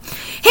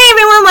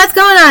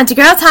on, it's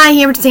your girl Ty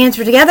here, which stands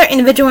for Together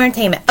Individual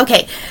Entertainment.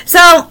 Okay, so,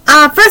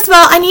 first of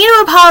all, I need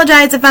to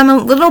apologize if I'm a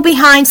little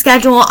behind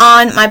schedule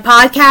on my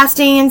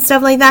podcasting and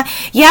stuff like that.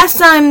 Yes,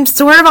 I'm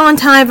sort of on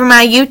time for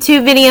my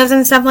YouTube videos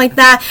and stuff like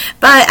that,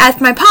 but as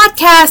my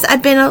podcast,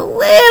 I've been a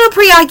little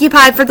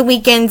preoccupied for the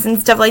weekends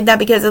and stuff like that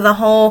because of the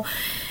whole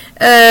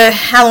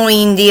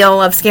Halloween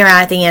deal of Scare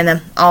Acting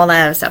and all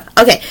that other stuff.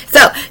 Okay,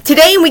 so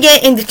today we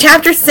get into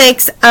Chapter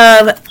 6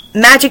 of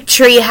Magic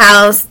Tree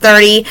House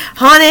 30,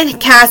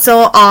 Haunted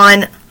Castle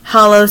on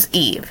Hallows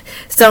Eve.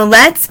 So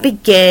let's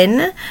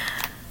begin.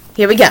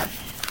 Here we go.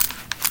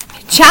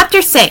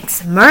 Chapter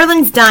 6,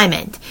 Merlin's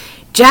Diamond.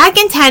 Jack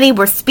and Teddy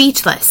were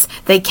speechless.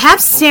 They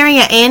kept staring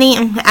at Annie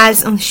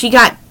as she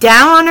got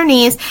down on her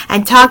knees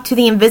and talked to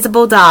the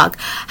invisible dog.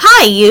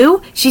 "Hi,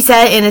 you," she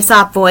said in a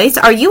soft voice.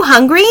 "Are you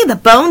hungry?" The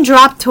bone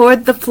dropped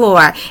toward the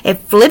floor.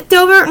 It flipped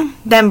over,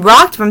 then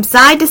rocked from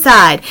side to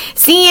side.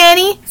 "See,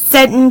 Annie?"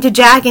 said to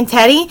Jack and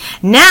Teddy.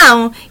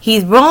 "Now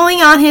he's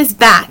rolling on his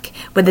back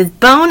with his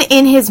bone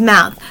in his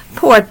mouth."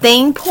 Poor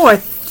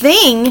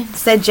thing,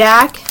 said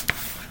Jack.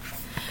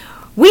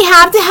 "We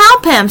have to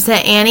help him,"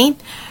 said Annie.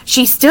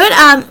 She stood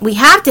up. "We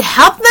have to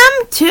help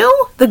them, too?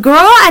 The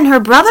girl and her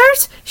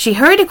brothers?" She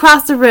hurried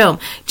across the room.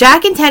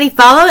 Jack and Teddy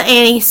followed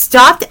Annie,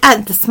 stopped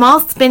at the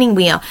small spinning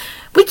wheel.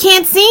 "We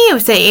can't see you,"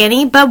 said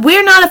Annie, "but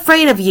we're not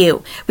afraid of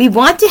you. We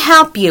want to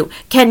help you.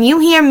 Can you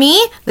hear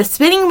me?" The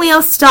spinning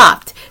wheel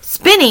stopped.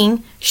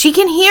 Spinning, "She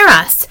can hear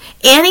us,"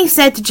 Annie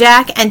said to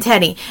Jack and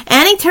Teddy.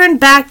 Annie turned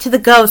back to the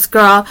ghost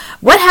girl.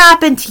 "What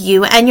happened to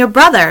you and your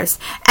brothers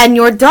and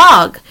your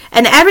dog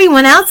and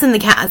everyone else in the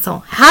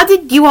castle? How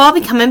did you all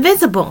become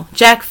invisible?"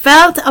 Jack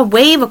felt a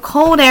wave of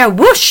cold air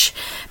whoosh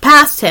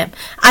past him.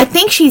 "I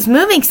think she's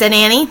moving," said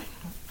Annie.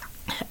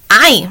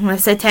 "Aye,"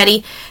 said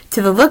Teddy.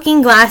 To the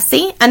looking glass,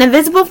 see, an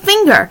invisible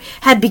finger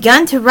had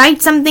begun to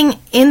write something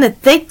in the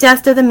thick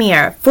dust of the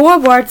mirror. 4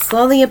 words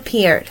slowly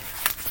appeared.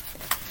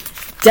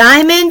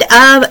 "Diamond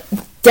of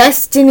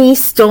Destiny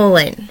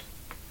stolen."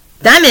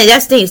 "Diamond of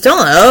Destiny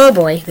stolen? Oh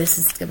boy, this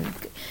is going to be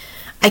good."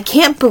 "I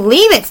can't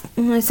believe it,"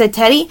 said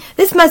Teddy.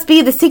 "This must be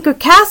the secret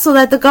castle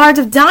that the guards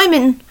of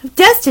Diamond of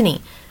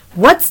Destiny."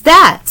 "What's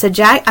that?" said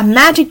Jack. "A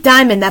magic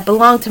diamond that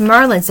belonged to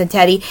Merlin," said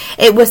Teddy.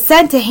 "It was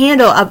said to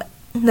handle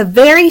the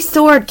very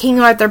sword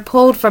King Arthur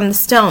pulled from the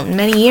stone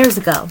many years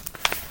ago."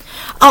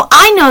 "Oh,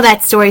 I know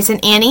that story," said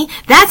Annie.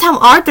 "That's how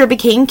Arthur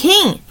became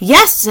king."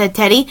 "Yes," said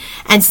Teddy,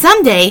 "and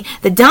someday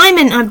the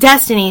Diamond of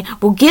Destiny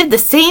will give the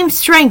same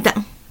strength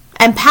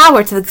and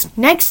power to the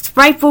next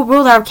rightful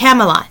ruler of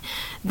Camelot."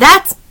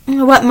 "That's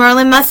what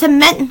Merlin must have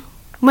meant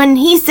when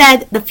he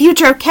said the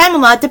future of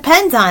Camelot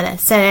depends on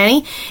us," said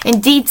Annie.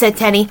 "Indeed," said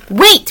Teddy.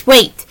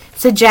 Wait,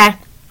 said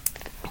Jack.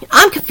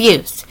 "I'm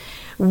confused.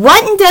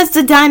 What does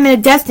the Diamond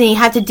of Destiny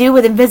have to do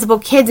with invisible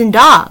kids and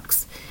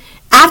dogs?"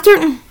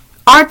 "After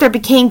Arthur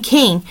became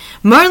king,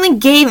 Merlin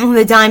gave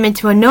the diamond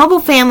to a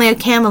noble family of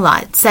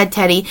Camelot," said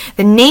Teddy.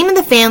 "The name of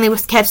the family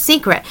was kept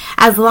secret.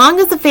 As long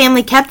as the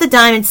family kept the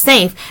diamond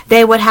safe,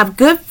 they would have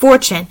good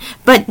fortune.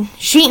 But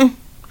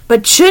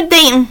should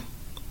they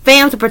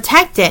fail to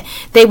protect it,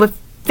 they would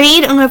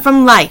fade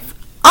from life."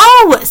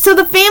 "Oh, so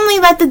the family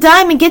let the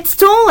diamond get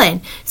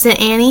stolen," said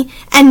Annie.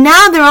 "And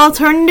now they're all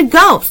turned into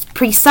ghosts."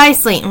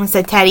 "Precisely,"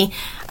 said Teddy.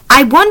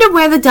 "I wonder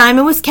where the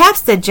diamond was kept,"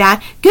 said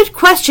Jack. "Good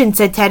question,"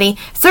 said Teddy.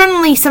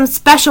 "Certainly some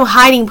special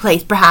hiding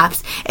place,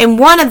 perhaps, in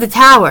one of the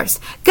towers."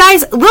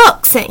 "Guys,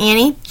 look," said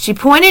Annie. She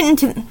pointed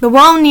into the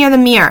wall near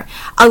the mirror.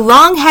 A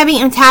long, heavy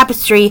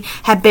tapestry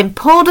had been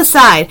pulled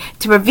aside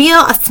to reveal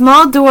a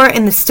small door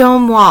in the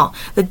stone wall.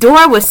 The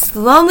door was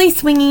slowly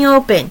swinging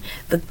open.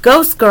 "The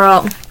ghost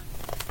girl,"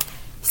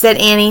 said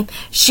Annie.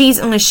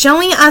 "She's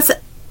showing us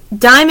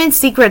Diamond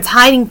Secret's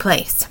hiding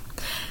place."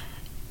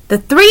 The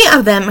 3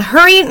 of them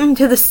hurried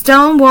to the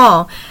stone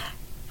wall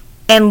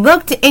and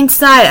looked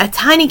inside a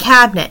tiny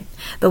cabinet.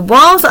 The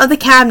walls of the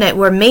cabinet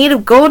were made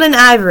of gold and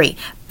ivory,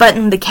 but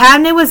the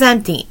cabinet was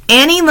empty.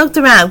 Annie looked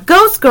around.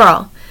 "Ghost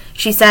girl,"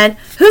 she said,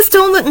 "who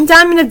stole the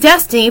Diamond of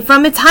Destiny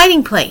from its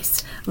hiding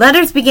place?"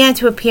 Letters began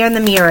to appear in the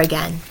mirror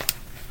again.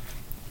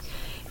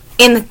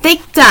 In the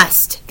thick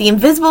dust, the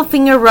invisible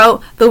finger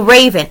wrote, "The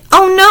Raven."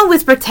 "Oh no,"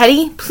 whispered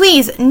Teddy.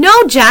 "Please, no."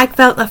 Jack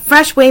felt a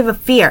fresh wave of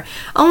fear.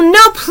 "Oh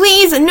no,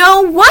 please,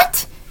 no."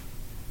 "What?"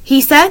 he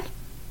said.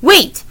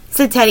 "Wait,"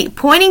 said Teddy.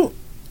 Pointing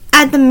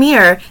at the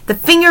mirror,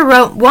 the finger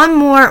wrote one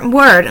more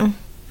word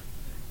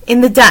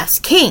in the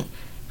dust. "King."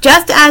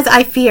 "Just as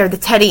I feared," the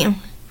Teddy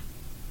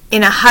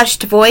in a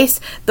hushed voice.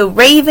 "The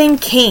Raven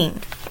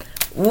King."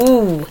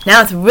 Ooh, now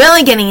it's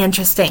really getting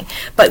interesting.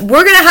 But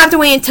we're going to have to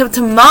wait until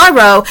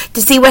tomorrow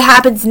to see what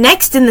happens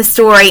next in the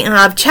story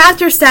of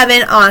Chapter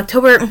 7 on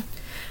October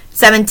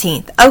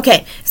 17th.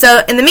 Okay,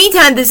 so in the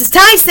meantime, this is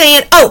Ty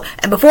saying, oh,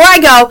 and before I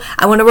go,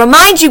 I want to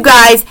remind you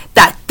guys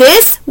that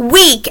this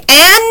week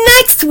and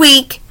next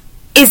week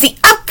is the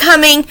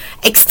upcoming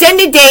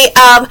extended day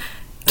of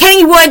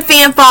Kennywood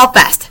Fan Fall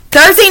Fest.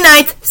 Thursday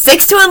nights,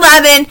 6 to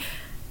 11.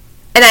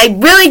 And I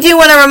really do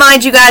want to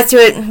remind you guys to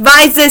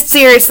advise this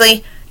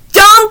seriously.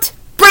 Don't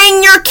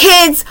bring your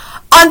kids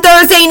on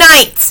Thursday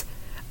nights.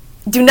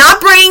 Do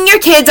not bring your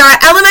kids on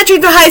elementary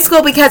through high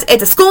school because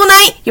it's a school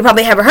night. You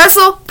probably have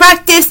rehearsal,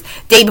 practice,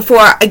 day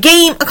before a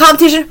game, a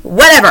competition,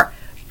 whatever.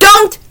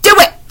 Don't do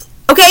it,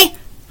 okay?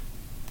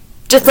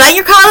 Just let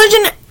your college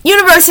and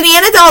university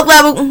and adult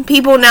level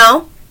people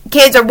know,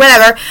 kids or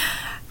whatever,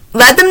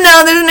 let them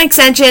know there's an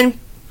extension.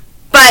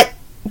 But,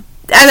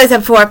 as I said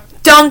before,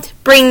 don't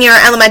bring your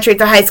elementary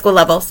through high school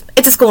levels.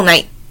 It's a school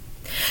night.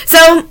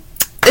 So,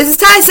 this is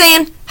Ty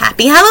saying,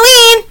 Happy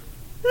Halloween!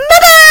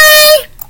 Bye-bye!